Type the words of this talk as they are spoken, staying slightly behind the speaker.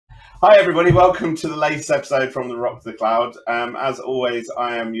Hi everybody, welcome to the latest episode from the RoK to the Cloud. As always,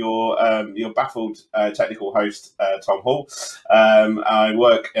 I am your baffled technical host, Tom Hall. I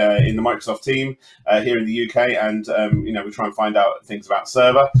work in the Microsoft team here in the UK, and we try and find out things about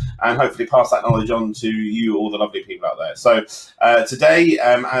server and hopefully pass that knowledge on to you, all the lovely people out there. So today,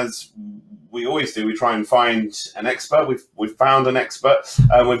 as we always do, we try and find an expert. We've found an expert.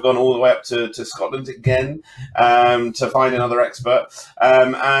 We've gone all the way up to Scotland again to find another expert.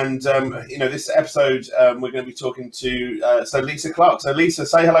 This episode we're going to be talking to Lisa Clark. So Lisa,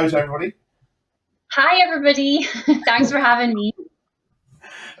 say hello to everybody. Hi everybody. Thanks for having me.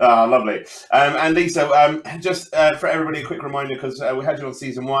 Lovely. And Lisa, just for everybody, a quick reminder, because we had you on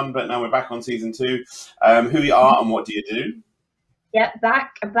season 1, but now we're back on season 2. Who you are and what do you do? Yeah,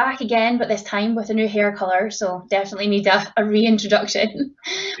 back again, but this time with a new hair colour, so definitely need a reintroduction.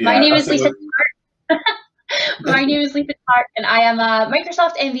 My name is Lisa Clark. My name is Lisa Clark, and I am a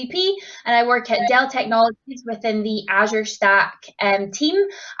Microsoft MVP, and I work at Dell Technologies within the Azure Stack team.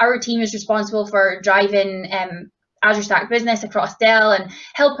 Our team is responsible for driving Azure Stack business across Dell and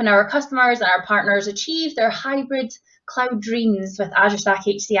helping our customers and our partners achieve their hybrid cloud dreams with Azure Stack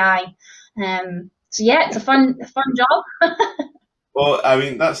HCI. So yeah, it's a fun job. Well, I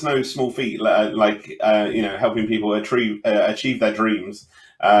mean, that's no small feat, helping people achieve their dreams,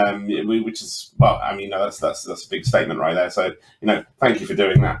 which is, well, I mean, that's a big statement right there. So, thank you for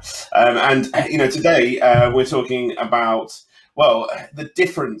doing that. Today we're talking about, well, the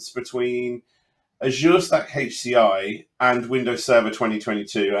difference between Azure Stack HCI and Windows Server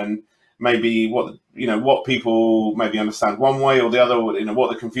 2022, and maybe what people maybe understand one way or the other,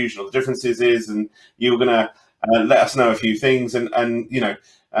 what the confusion or the differences is, and you're gonna let us know a few things, and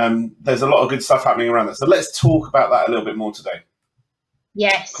there's a lot of good stuff happening around that. So let's talk about that a little bit more today.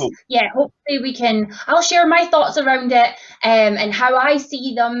 Yes. Cool. Yeah, hopefully I'll share my thoughts around it and how I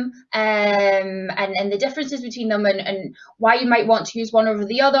see them and the differences between them and why you might want to use one over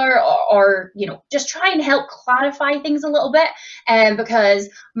the other, or just try and help clarify things a little bit, because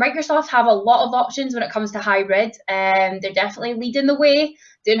Microsoft have a lot of options when it comes to hybrid. They're definitely leading the way,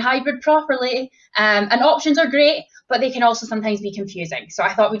 doing hybrid properly, and options are great, but they can also sometimes be confusing. So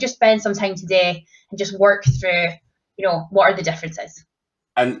I thought we'd just spend some time today and just work through, what are the differences.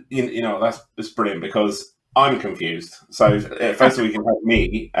 And that's brilliant, because I'm confused. So first of all, you can help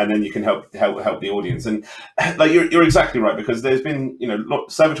me, and then you can help the audience. And you're exactly right, because there's been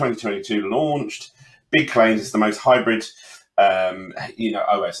Server 2022 launched, big claims, it's the most hybrid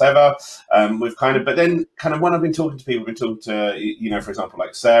OS ever. But then when I've been talking to people, I've been talking to for example,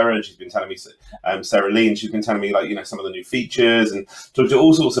 like Sarah. She's been telling me Sarah Lee, and she's been telling me some of the new features, and talking to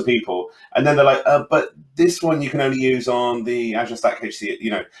all sorts of people. And then they're like, but this one you can only use on the Azure Stack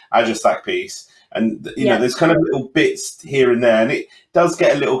HCI, Azure Stack piece. And there's kind of little bits here and there, and it does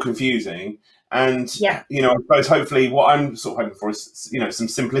get a little confusing. And I suppose hopefully what I'm sort of hoping for is some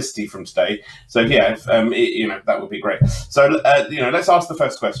simplicity from today. So that would be great. So let's ask the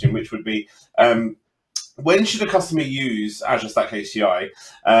first question, which would be, when should a customer use Azure Stack HCI,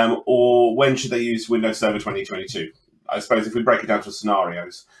 or when should they use Windows Server 2022? I suppose if we break it down to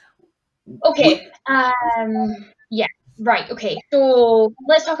scenarios. Okay. Yeah. Right. Okay. So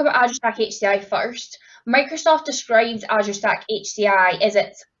let's talk about Azure Stack HCI first. Microsoft describes Azure Stack HCI as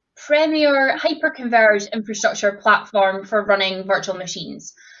its premier hyper-converged infrastructure platform for running virtual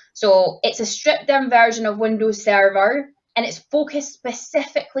machines. So it's a stripped-down version of Windows Server, and it's focused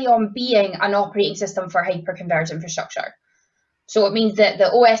specifically on being an operating system for hyper-converged infrastructure. So it means that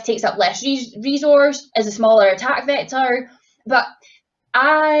the OS takes up less resource, is a smaller attack vector, but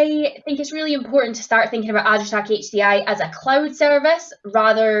I think it's really important to start thinking about Azure Stack HCI as a cloud service,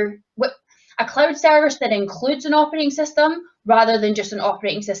 a cloud service that includes an operating system rather than just an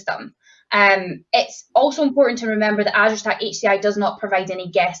operating system. It's also important to remember that Azure Stack HCI does not provide any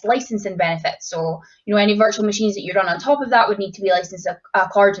guest licensing benefits. So, any virtual machines that you run on top of that would need to be licensed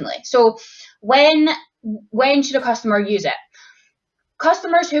accordingly. So when should a customer use it?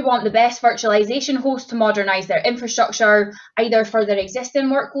 Customers who want the best virtualization host to modernize their infrastructure, either for their existing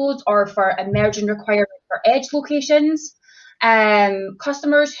workloads or for emerging requirements for edge locations.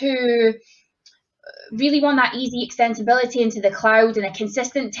 Customers who really want that easy extensibility into the cloud and a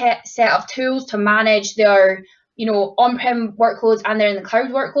consistent set of tools to manage their on-prem workloads and their in the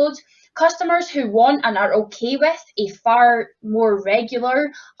cloud workloads. Customers who want and are okay with a far more regular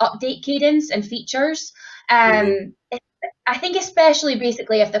update cadence and features. I think especially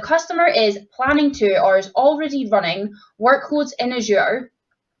basically if the customer is planning to or is already running workloads in Azure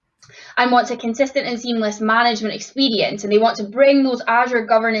and wants a consistent and seamless management experience, and they want to bring those Azure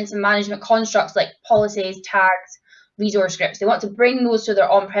governance and management constructs like policies, tags, resource scripts. They want to bring those to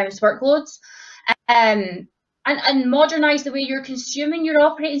their on-premise workloads, and modernize the way you're consuming your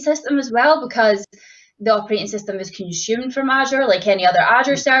operating system as well, because the operating system is consumed from Azure like any other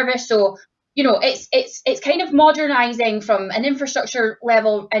Azure service. So, you know, it's kind of modernizing from an infrastructure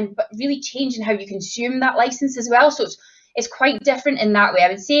level, but really changing how you consume that license as well. So it's quite different in that way. I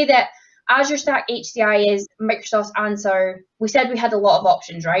would say that Azure Stack HCI is Microsoft's answer. We said we had a lot of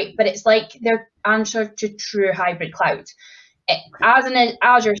options, right? But it's like their answer to true hybrid cloud. As an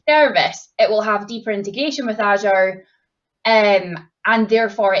Azure service, it will have deeper integration with Azure, and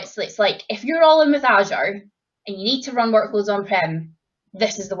therefore it's like if you're all in with Azure and you need to run workloads on-prem,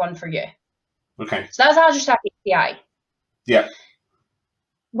 this is the one for you. Okay. So that's Azure Stack HCI. Yeah.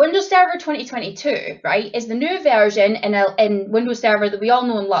 Windows Server 2022, right, is the new version in Windows Server that we all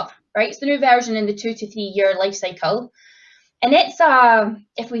know and love, right? It's the new version in the 2 to 3 year life cycle. And it's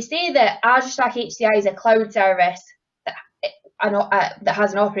if we say that Azure Stack HCI is a cloud service that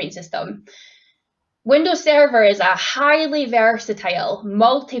has an operating system, Windows Server is a highly versatile,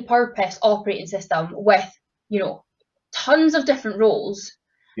 multi-purpose operating system with, you know, tons of different roles,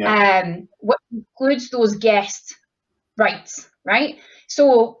 which includes those guest rights, right?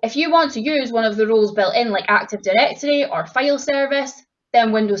 So if you want to use one of the roles built in, like Active Directory or File Service,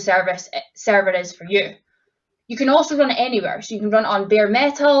 then Windows Server is for you. You can also run it anywhere. So you can run it on bare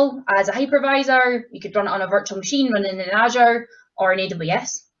metal as a hypervisor. You could run it on a virtual machine running in Azure or in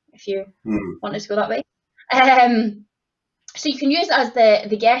AWS if you wanted to go that way. So you can use it as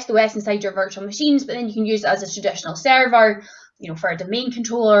the guest OS inside your virtual machines, but then you can use it as a traditional server, you know, for a domain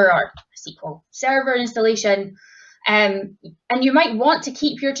controller or a SQL Server installation. And you might want to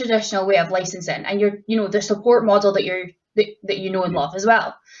keep your traditional way of licensing and your, you know, the support model that you know and love as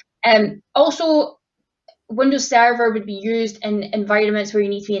well. Also, Windows Server would be used in environments where you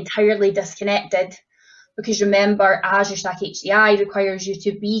need to be entirely disconnected, because remember, Azure Stack HCI requires you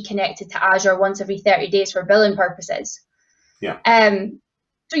to be connected to Azure once every 30 days for billing purposes. Yeah.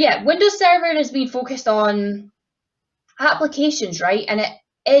 So yeah, Windows Server has been focused on applications, right? And it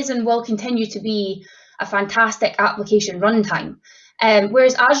is and will continue to be a fantastic application runtime.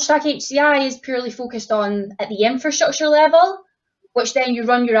 Whereas Azure Stack HCI is purely focused on at the infrastructure level, which then you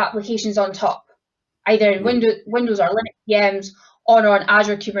run your applications on top, either in Windows or Linux VMs or on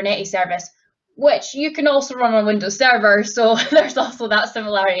Azure Kubernetes Service, which you can also run on Windows Server. So there's also that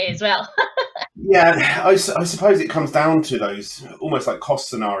similarity as well. Yeah, I suppose it comes down to those almost like cost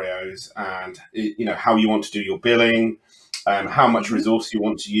scenarios and, you know, how you want to do your billing, how much resource you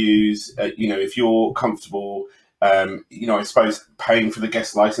want to use. You know, if you're comfortable, you know, I suppose paying for the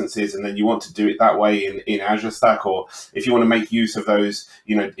guest licenses and then you want to do it that way in Azure Stack, or if you want to make use of those,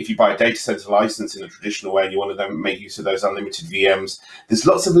 you know, if you buy a data center license in a traditional way and you want to then make use of those unlimited VMs, there's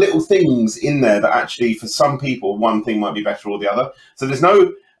lots of little things in there that actually for some people, one thing might be better or the other. So there's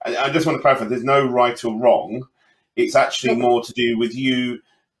no, I just want to clarify, there's no right or wrong. It's actually more to do with you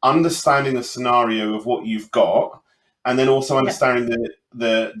understanding the scenario of what you've got, and then also understanding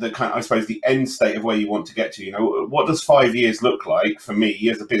the kind of, I suppose, the end state of where you want to get to. You know, what does 5 years look like for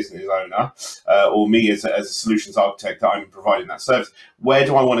me as a business owner, or me as a solutions architect that I'm providing that service? Where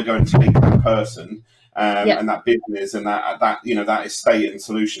do I want to go and take that person and that business and that you know, that estate and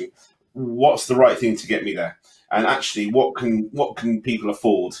solution? What's the right thing to get me there? And actually, what can people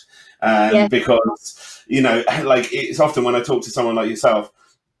afford? Because, you know, like it's often when I talk to someone like yourself,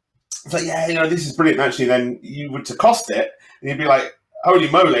 it's like, yeah, you know, this is brilliant. Actually, then you would to cost it, and you'd be like, holy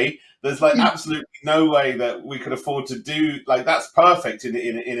moly, there's like absolutely no way that we could afford to do, like, that's perfect in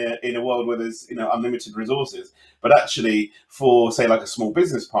a world where there's, you know, unlimited resources. But actually, for say like a small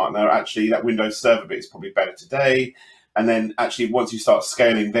business partner, actually that Windows Server bit is probably better today. And then actually, once you start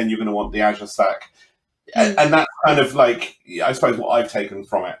scaling, then you're going to want the Azure Stack. And that's kind of like, I suppose, what I've taken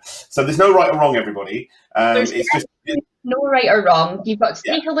from it. So there's no right or wrong, everybody. It's just no right or wrong. You've got to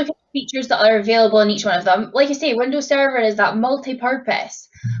take a look at the features that are available in each one of them. Like I say, Windows Server is that multi-purpose,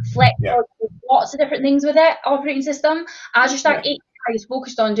 flexible, lots of different things with it, operating system. Azure Stack HCI is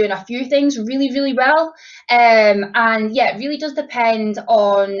focused on doing a few things really, really well. And yeah, it really does depend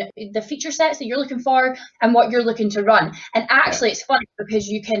on the feature sets that you're looking for and what you're looking to run. And actually, it's funny because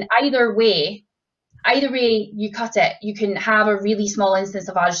you can either way you cut it, you can have a really small instance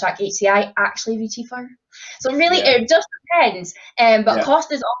of Azure Stack HCI actually be cheaper. So really, it just depends. But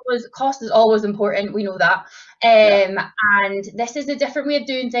cost is always important. We know that. And this is a different way of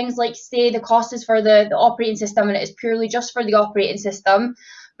doing things. Like, say the cost is for the operating system, and it is purely just for the operating system.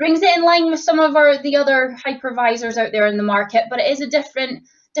 Brings it in line with some of the other hypervisors out there in the market, but it is a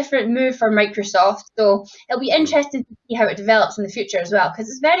different move for Microsoft. So it'll be interesting to see how it develops in the future as well, because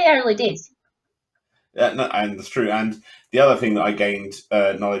it's very early days. No, and that's true. And the other thing that I gained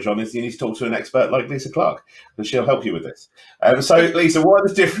knowledge on is you need to talk to an expert like Lisa Clark, because she'll help you with this. So, Lisa, what are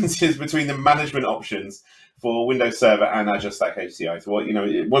the differences between the management options for Windows Server and Azure Stack HCI? So,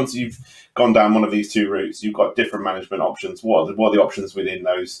 once you've gone down one of these two routes, you've got different management options. What are the options within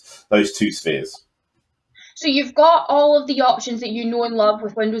those two spheres? So you've got all of the options that you know and love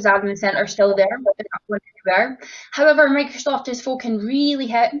with Windows Admin Center still there, but they're not going anywhere. However, Microsoft is focusing really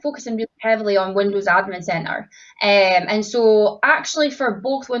heavily on Windows Admin Center. And so actually for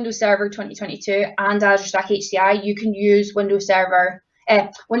both Windows Server 2022 and Azure Stack HCI, you can use Windows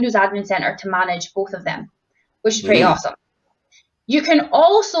Admin Center to manage both of them, which is pretty awesome. You can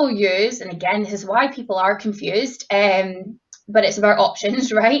also use, and again, this is why people are confused, but it's about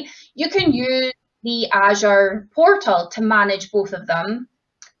options, right? You can use the Azure portal to manage both of them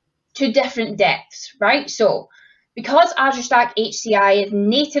to different depths, right? So because Azure Stack HCI is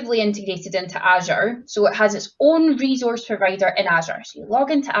natively integrated into Azure, so it has its own resource provider in Azure. So you log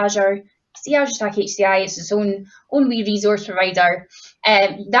into Azure, see Azure Stack HCI, it's its own wee resource provider.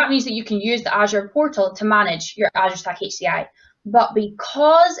 That means that you can use the Azure portal to manage your Azure Stack HCI. But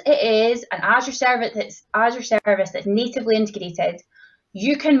because it is an Azure service that's natively integrated,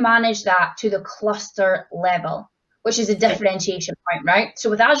 you can manage that to the cluster level, which is a differentiation point, right? So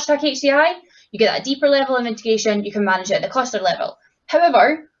with Azure Stack HCI, you get that deeper level of integration, you can manage it at the cluster level.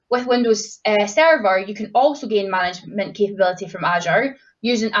 However, with Windows Server, you can also gain management capability from Azure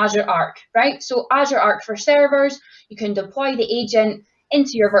using Azure Arc, right? So Azure Arc for servers, you can deploy the agent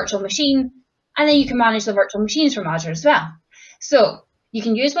into your virtual machine, and then you can manage the virtual machines from Azure as well. So you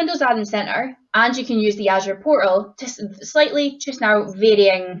can use Windows Admin Center and you can use the Azure portal to slightly just now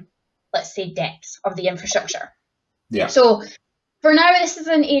varying, let's say, depths of the infrastructure. Yeah. So for now, this is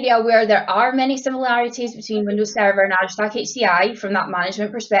an area where there are many similarities between Windows Server and Azure Stack HCI from that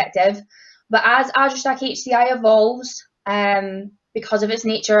management perspective. But as Azure Stack HCI evolves, because of its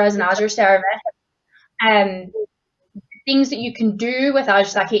nature as an Azure service, things that you can do with Azure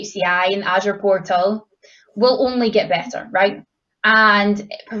Stack HCI and Azure portal will only get better, right? And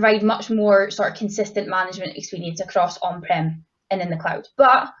provide much more sort of consistent management experience across on-prem and in the cloud.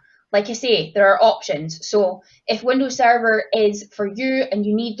 But like I say, there are options. So if Windows Server is for you and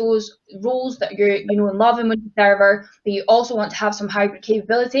you need those roles that you know and love in Windows Server, but you also want to have some hybrid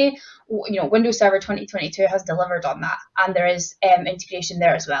capability, Windows Server 2022 has delivered on that, and there is integration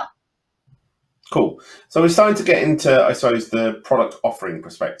there as well. Cool. So we're starting to get into, I suppose, the product offering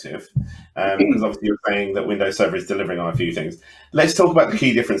perspective, because obviously you're saying that Windows Server is delivering on a few things. Let's talk about the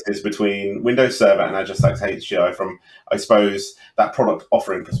key differences between Windows Server and Azure Stack HCI from, I suppose, that product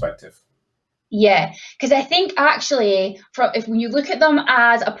offering perspective. Yeah, because I think actually, when you look at them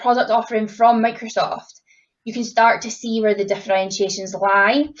as a product offering from Microsoft, you can start to see where the differentiations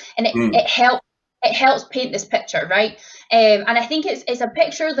lie, and it helps paint this picture, right? And I think it's a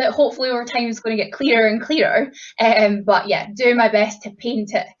picture that hopefully over time is going to get clearer and clearer. But yeah, doing my best to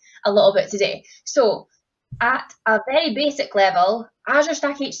paint it a little bit today. So at a very basic level, Azure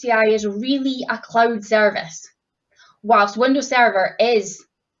Stack HCI is really a cloud service, whilst Windows Server is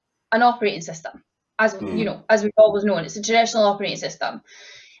an operating system, as as we've always known. It's a traditional operating system,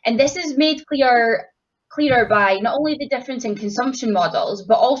 and this is made clearer by not only the difference in consumption models,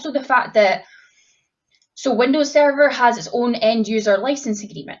 but also the fact that Windows Server has its own end user license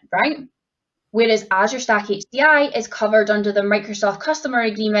agreement, right? Whereas Azure Stack HCI is covered under the Microsoft customer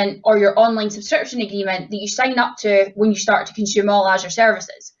agreement or your online subscription agreement that you sign up to when you start to consume all Azure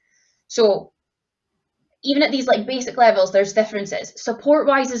services. So even at these basic levels, there's differences.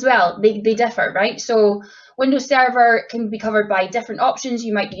 Support-wise as well, they differ, right? So Windows Server can be covered by different options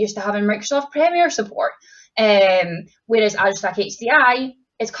you might be used to having Microsoft Premier support, whereas Azure Stack HCI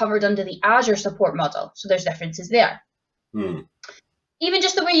is covered under the Azure support model. So there's differences there. Even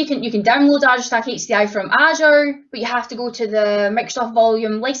just the way you can download Azure Stack HCI from Azure, but you have to go to the Microsoft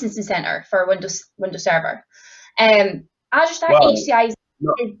Volume Licensing Center for Windows Server. Azure Stack HCI is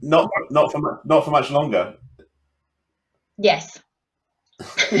not for much longer. Yes.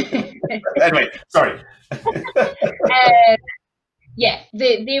 Anyway, sorry. Yeah,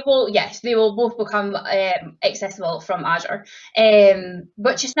 they will both become accessible from Azure.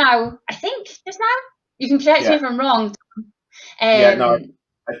 But just now, you can correct me if I'm wrong.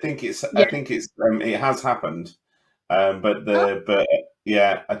 I think it has happened. I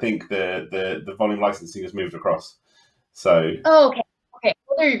think the volume licensing has moved across. So okay.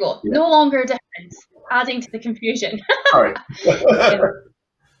 Well, there you go. Yeah. No longer a difference, adding to the confusion. Sorry.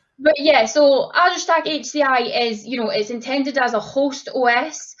 But yeah, so Azure Stack HCI is, it's intended as a host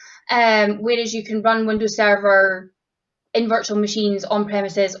OS, whereas you can run Windows Server in virtual machines on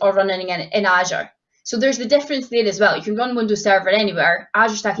premises or running in Azure. So there's the difference there as well. You can run Windows Server anywhere.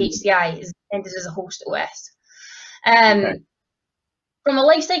 Azure Stack HCI is intended as a host OS. Okay. From a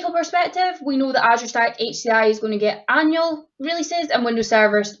lifecycle perspective, we know that Azure Stack HCI is going to get annual releases and Windows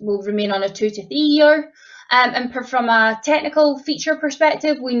servers will remain on a 2 to 3 year. And from a technical feature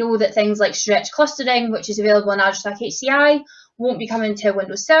perspective, we know that things like stretch clustering, which is available in Azure Stack HCI, won't be coming to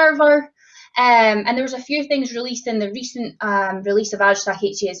Windows Server. And there was a few things released in the recent release of Azure Stack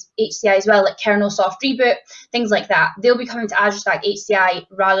HCI as well, like kernel soft reboot, things like that. They'll be coming to Azure Stack HCI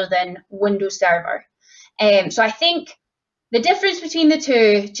rather than Windows Server. So I think the difference between the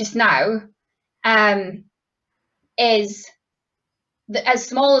two just now is as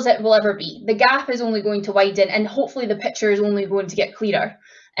small as it will ever be. The gap is only going to widen, and hopefully the picture is only going to get clearer.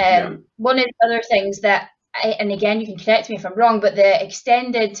 One of the other things that, and again, you can correct me if I'm wrong, but the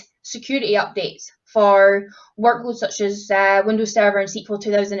extended security updates for workloads such as Windows Server and SQL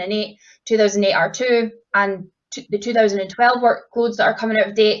 2008, 2008 R2, and the 2012 workloads that are coming out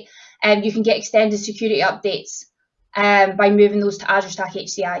of date, you can get extended security updates by moving those to Azure Stack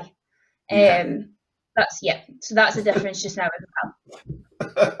HCI. So that's the difference just now as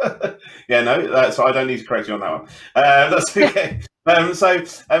well. Yeah, no, so I don't need to correct you on that one. That's okay. Azure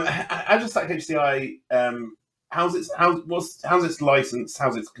Stack HCI, how's its licensed?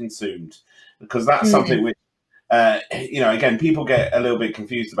 How's it consumed? Because that's something which, again, people get a little bit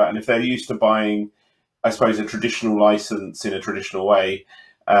confused about, and if they're used to buying, I suppose, a traditional license in a traditional way,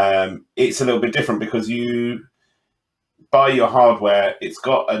 it's a little bit different because you buy your hardware, it's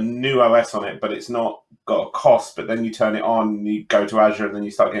got a new OS on it, but it's not got a cost, but then you turn it on, you go to Azure, and then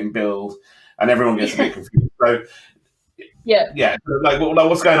you start getting billed, and everyone gets a bit confused. So,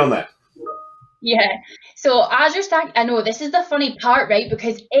 what's going on there? Yeah, so Azure Stack, I know this is the funny part, right?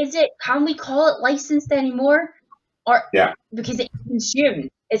 Because can we call it licensed anymore? Or because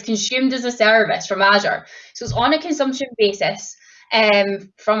it's consumed as a service from Azure. So it's on a consumption basis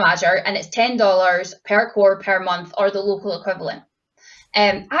from Azure, and it's $10 per core per month, or the local equivalent.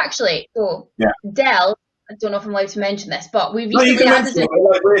 Actually, Dell, I don't know if I'm allowed to mention this, but we recently added it.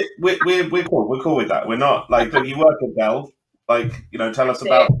 We're cool with that. We're not like, look, you work at Dell, tell us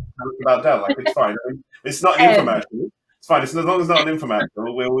about Dell. Like, it's fine. I mean, it's not an infomercial. It's fine. As long as it's not an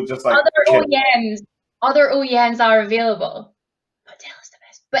infomercial, we'll just like other OEMs are available, but Dell is the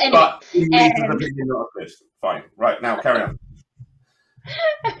best. But anyway, fine. Right, now carry on.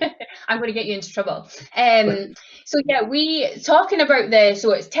 I'm going to get you into trouble. We talking about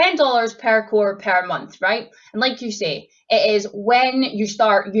so it's $10 per core per month, right? And like you say, it is when you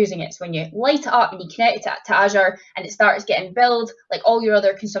start using it. So when you light it up and you connect it to Azure, and it starts getting billed like all your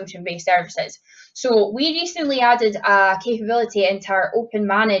other consumption-based services. So we recently added a capability into our Open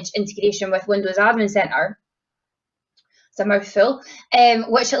Manage integration with Windows Admin Center. It's a mouthful,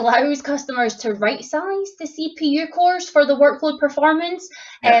 which allows customers to right-size the CPU cores for the workload performance,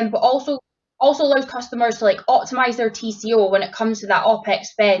 but also allows customers to optimize their TCO when it comes to that OpEx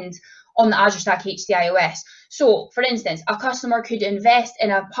spend on the Azure Stack HCI OS. So, for instance, a customer could invest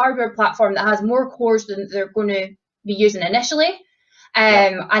in a hardware platform that has more cores than they're going to be using initially.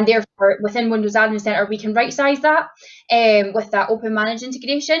 And therefore, within Windows Admin Center, we can right-size that with that Open Manage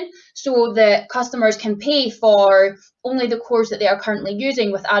integration, so that customers can pay for only the cores that they are currently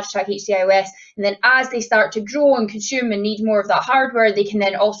using with Azure Stack HCI OS. And then as they start to grow and consume and need more of that hardware, they can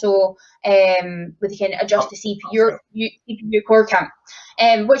then also adjust the CPU core count,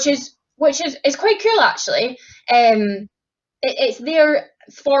 which is quite cool, actually. It's there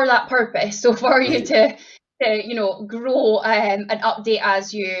for that purpose, so for you to grow and update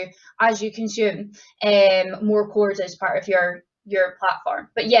as you consume more cores as part of your platform.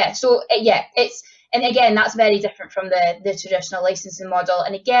 But and again, that's very different from the traditional licensing model.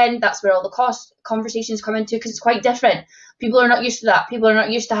 And again, that's where all the cost conversations come into, because it's quite different. People are not used to that. People are not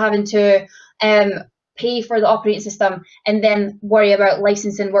used to having to pay for the operating system and then worry about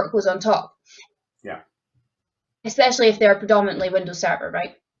licensing workloads on top. Yeah. Especially if they're predominantly Windows Server,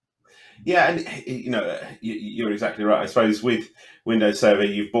 right? Yeah, and you're exactly right. I suppose with Windows Server,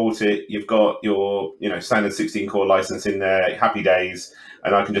 you've bought it, you've got your standard 16-core license in there, happy days,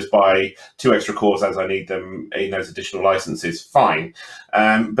 and I can just buy 2 extra cores as I need them in those additional licenses. Fine,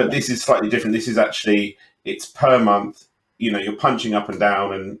 but this is slightly different. This is actually, it's per month. You're punching up and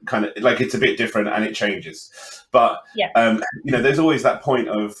down, and kind of it's a bit different, and it changes. But there's always that point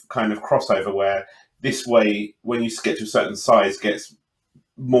of kind of crossover where this way, when you get to a certain size, gets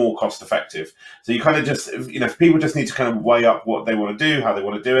more cost effective. So you kind of just, people just need to kind of weigh up what they want to do, how they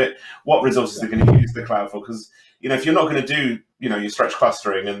want to do it, what resources they're going to use the cloud for. Because, if you're not going to do, your stretch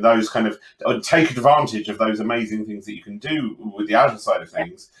clustering and those kind of, or take advantage of those amazing things that you can do with the Azure side of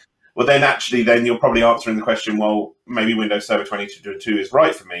things, well, then actually, then you're probably answering the question, well, maybe Windows Server 2022 is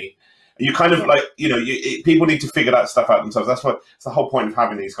right for me. And you kind of like, you know, people need to figure that stuff out themselves. That's the whole point of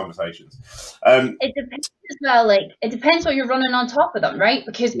having these conversations. It depends as well, like, it depends what you're running on top of them, right?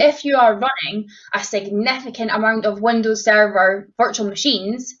 Because if you are running a significant amount of Windows Server virtual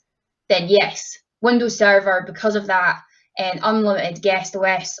machines, then yes, Windows Server, because of that, and unlimited guest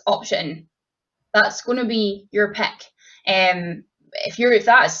OS option, that's going to be your pick. If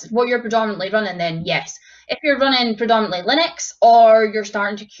that's what you're predominantly running, then yes. If you're running predominantly Linux, or you're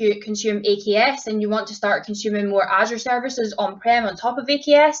starting to consume AKS and you want to start consuming more Azure services on-prem on top of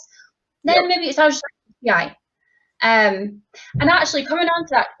AKS, then maybe it's Azure Stack HCI. And actually, coming on to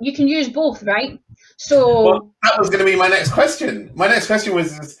that, you can use both, right? So, well, that was going to be my next question. My next question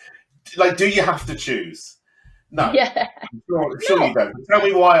was, like, do you have to choose? No. Yeah. Sure no. You don't. Tell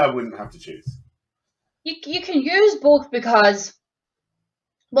me why I wouldn't have to choose. You can use both because,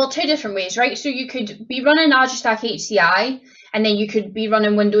 well, two different ways, right? So you could be running Azure Stack HCI, and then you could be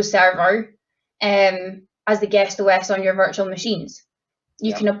running Windows Server as the guest OS on your virtual machines.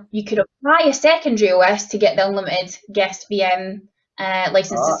 You could apply a secondary OS to get the unlimited guest VM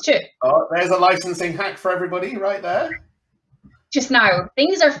licenses too. Oh, there's a licensing hack for everybody right there. Just now,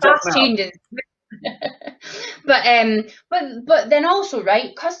 things are fast changing. But then also,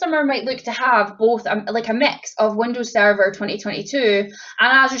 right, customer might look to have both like a mix of Windows Server 2022 and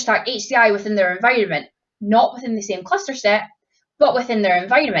Azure Stack HCI within their environment, not within the same cluster set, but within their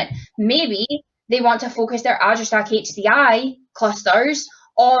environment. Maybe they want to focus their Azure Stack HCI clusters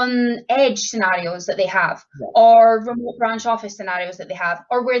on edge scenarios that they have, or remote branch office scenarios that they have,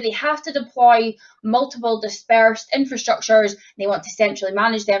 or where they have to deploy multiple dispersed infrastructures. They want to centrally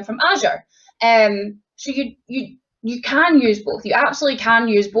manage them from Azure. So you can use both. You absolutely can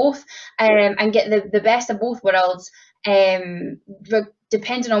use both, and get the best of both worlds,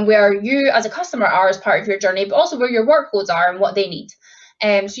 depending on where you as a customer are as part of your journey, but also where your workloads are and what they need.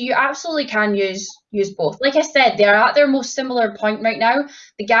 So you absolutely can use both. Like I said, they're at their most similar point right now.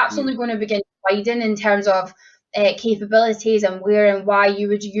 The gap's only going to begin to widen in terms of capabilities and where and why you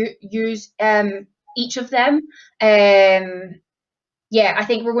would use each of them. Yeah, I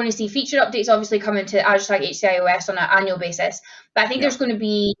think we're going to see feature updates obviously coming to Azure Stack HCI OS on an annual basis. But I think there's going to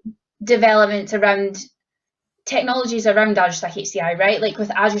be developments around technologies around Azure Stack HCI, right? Like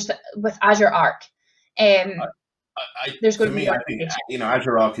with Azure Arc. There's going to be I think, you know,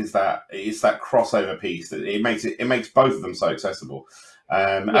 Azure Arc is that crossover piece that it makes both of them so accessible.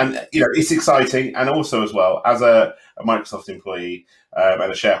 And you know, it's exciting, and also as well as a Microsoft employee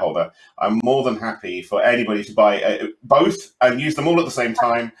and a shareholder, I'm more than happy for anybody to buy both and use them all at the same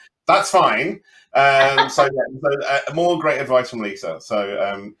time. That's fine. So more great advice from Lisa.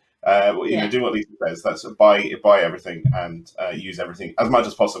 So you know, do what Lisa says. That's buy everything and use everything as much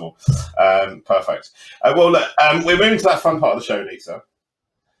as possible. Perfect. Well, look, we're moving to that fun part of the show, Lisa.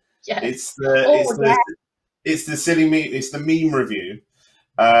 Yes. It's the silly meme. It's the meme review.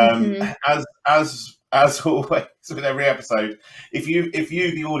 As always with every episode, if you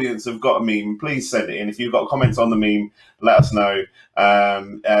the audience have got a meme, please send it in. If you've got comments on the meme, let us know.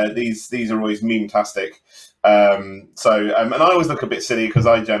 These are always meme-tastic. And I always look a bit silly because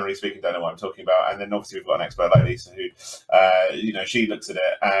I generally speaking don't know what I'm talking about. And then obviously we've got an expert like Lisa who, you know, she looks at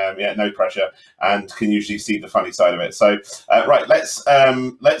it, no pressure, and can usually see the funny side of it. So right,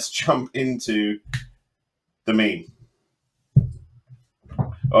 let's jump into the meme.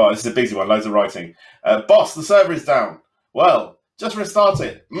 Oh, this is a busy one. Loads of writing. Boss, the server is down. Well, just restart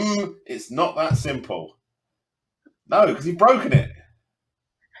it. It's not that simple. No, because you've broken it.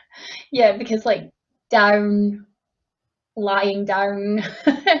 Yeah, because like down, lying down.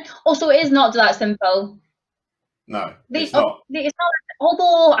 Also, it is not that simple. No, it's not. It's not.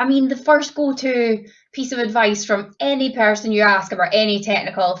 Although, I mean, the first go-to piece of advice from any person you ask about any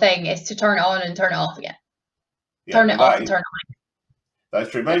technical thing is to turn it on and turn it off again. Turn it off and turn it on. That's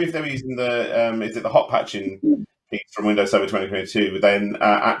true. Maybe if they were using the hot patching piece from Windows Server 2022, then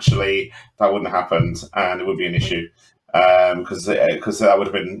actually that wouldn't have happened, and it would be an issue because that would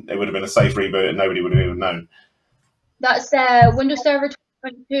have been a safe reboot, and nobody would have even known. That's Windows Server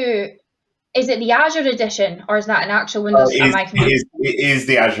 2022. Is it the Azure edition, or is that an actual Windows? It is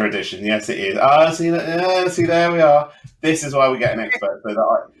the Azure edition. Yes, it is. See, there we are. This is why we get an expert,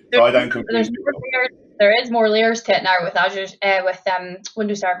 so I don't confuse people. There is more layers to it now with Azure,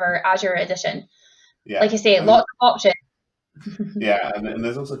 Windows Server Azure Edition. Yeah. Like I say, lots of options. Yeah, and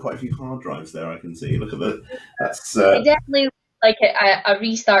there's also quite a few hard drives there. I can see. Look at that's. It definitely like a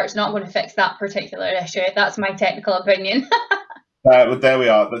restart's not going to fix that particular issue. That's my technical opinion. But there we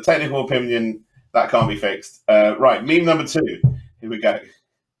are. The technical opinion that can't be fixed. Right, meme number 2. Here we go.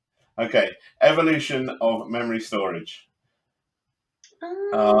 Okay, evolution of memory storage.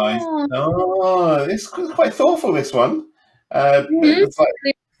 It's quite thoughtful, this one. It's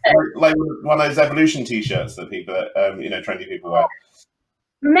like one of those evolution T-shirts that people, trendy people wear.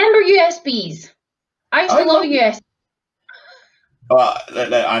 Remember USBs? I used to love USB. Well,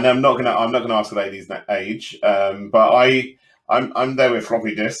 and I'm not gonna ask the lady's age, but I'm there with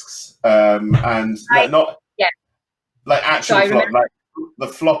floppy disks, and not like actual like the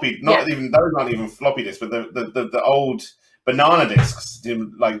floppy, not even those aren't even floppy disks, but the old banana disks.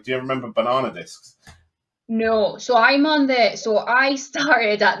 Do you remember banana disks? No, so I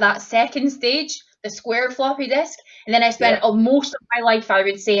started at that second stage, the square floppy disk, and then I spent most of my life, I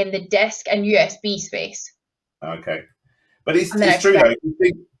would say, in the disk and USB space. Okay, but it's true though.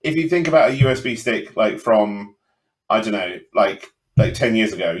 If you think about a USB stick, like from, I don't know, like 10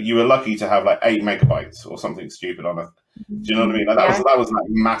 years ago, you were lucky to have like 8 megabytes or something stupid on it. Do you know what I mean? Like that was like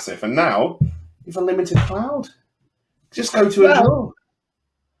massive, and now you've unlimited cloud. Just go to Azure.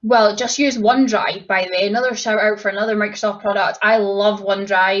 Well, just use OneDrive, by the way. Another shout out for another Microsoft product. I love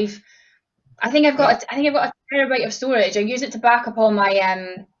OneDrive. I think I've got a terabyte of storage. I use it to back up all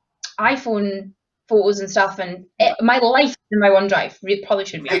my iPhone photos and stuff, and my life is in my OneDrive. Probably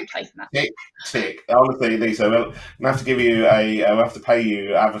shouldn't be advertising that. Tick. Honestly, Lisa, we'll have to give you we'll have to pay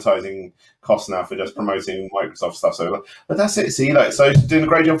you advertising costs now for just promoting Microsoft stuff. So, but that's it. See, so doing a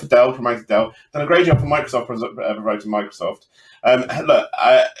great job for Dell, promoting Dell. Done a great job for Microsoft, promoting Microsoft.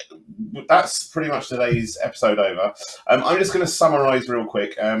 That's pretty much today's episode over. I'm just going to summarize real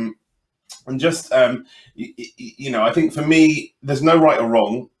quick. And just, I think for me, there's no right or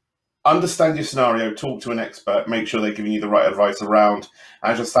wrong. Understand your scenario, talk to an expert, make sure they're giving you the right advice around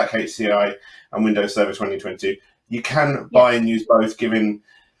Azure Stack HCI and Windows Server 2022. You can buy and use both, given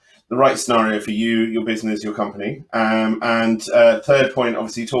the right scenario for you, your business, your company. And third point,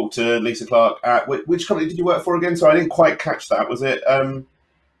 obviously, talk to Lisa Clark. Which company did you work for again? So I didn't quite catch that. Was it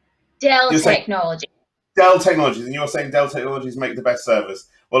Dell Technologies? Dell Technologies, and you're saying Dell Technologies make the best servers.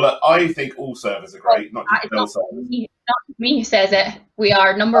 Well, look, I think all servers are great, not just Dell servers. Not me who says it. We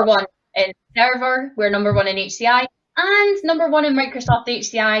are number one in server, we're number one in HCI, and number one in Microsoft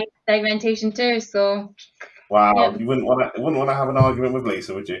HCI segmentation too. So, wow, you wouldn't want to have an argument with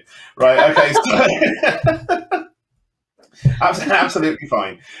Lisa, would you? Right? Okay. So absolutely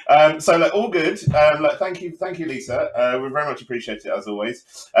fine. So look, all good. Look, thank you, Lisa. We very much appreciate it as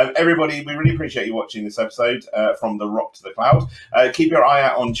always. Everybody, we really appreciate you watching this episode from the RoK to the cloud. Keep your eye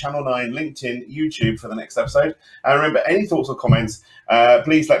out on Channel 9, LinkedIn, YouTube for the next episode. And remember, any thoughts or comments,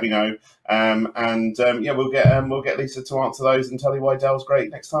 please let me know. We'll get Lisa to answer those and tell you why Dell's great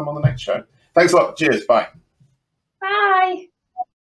next time on the next show. Thanks a lot. Cheers. Bye. Bye.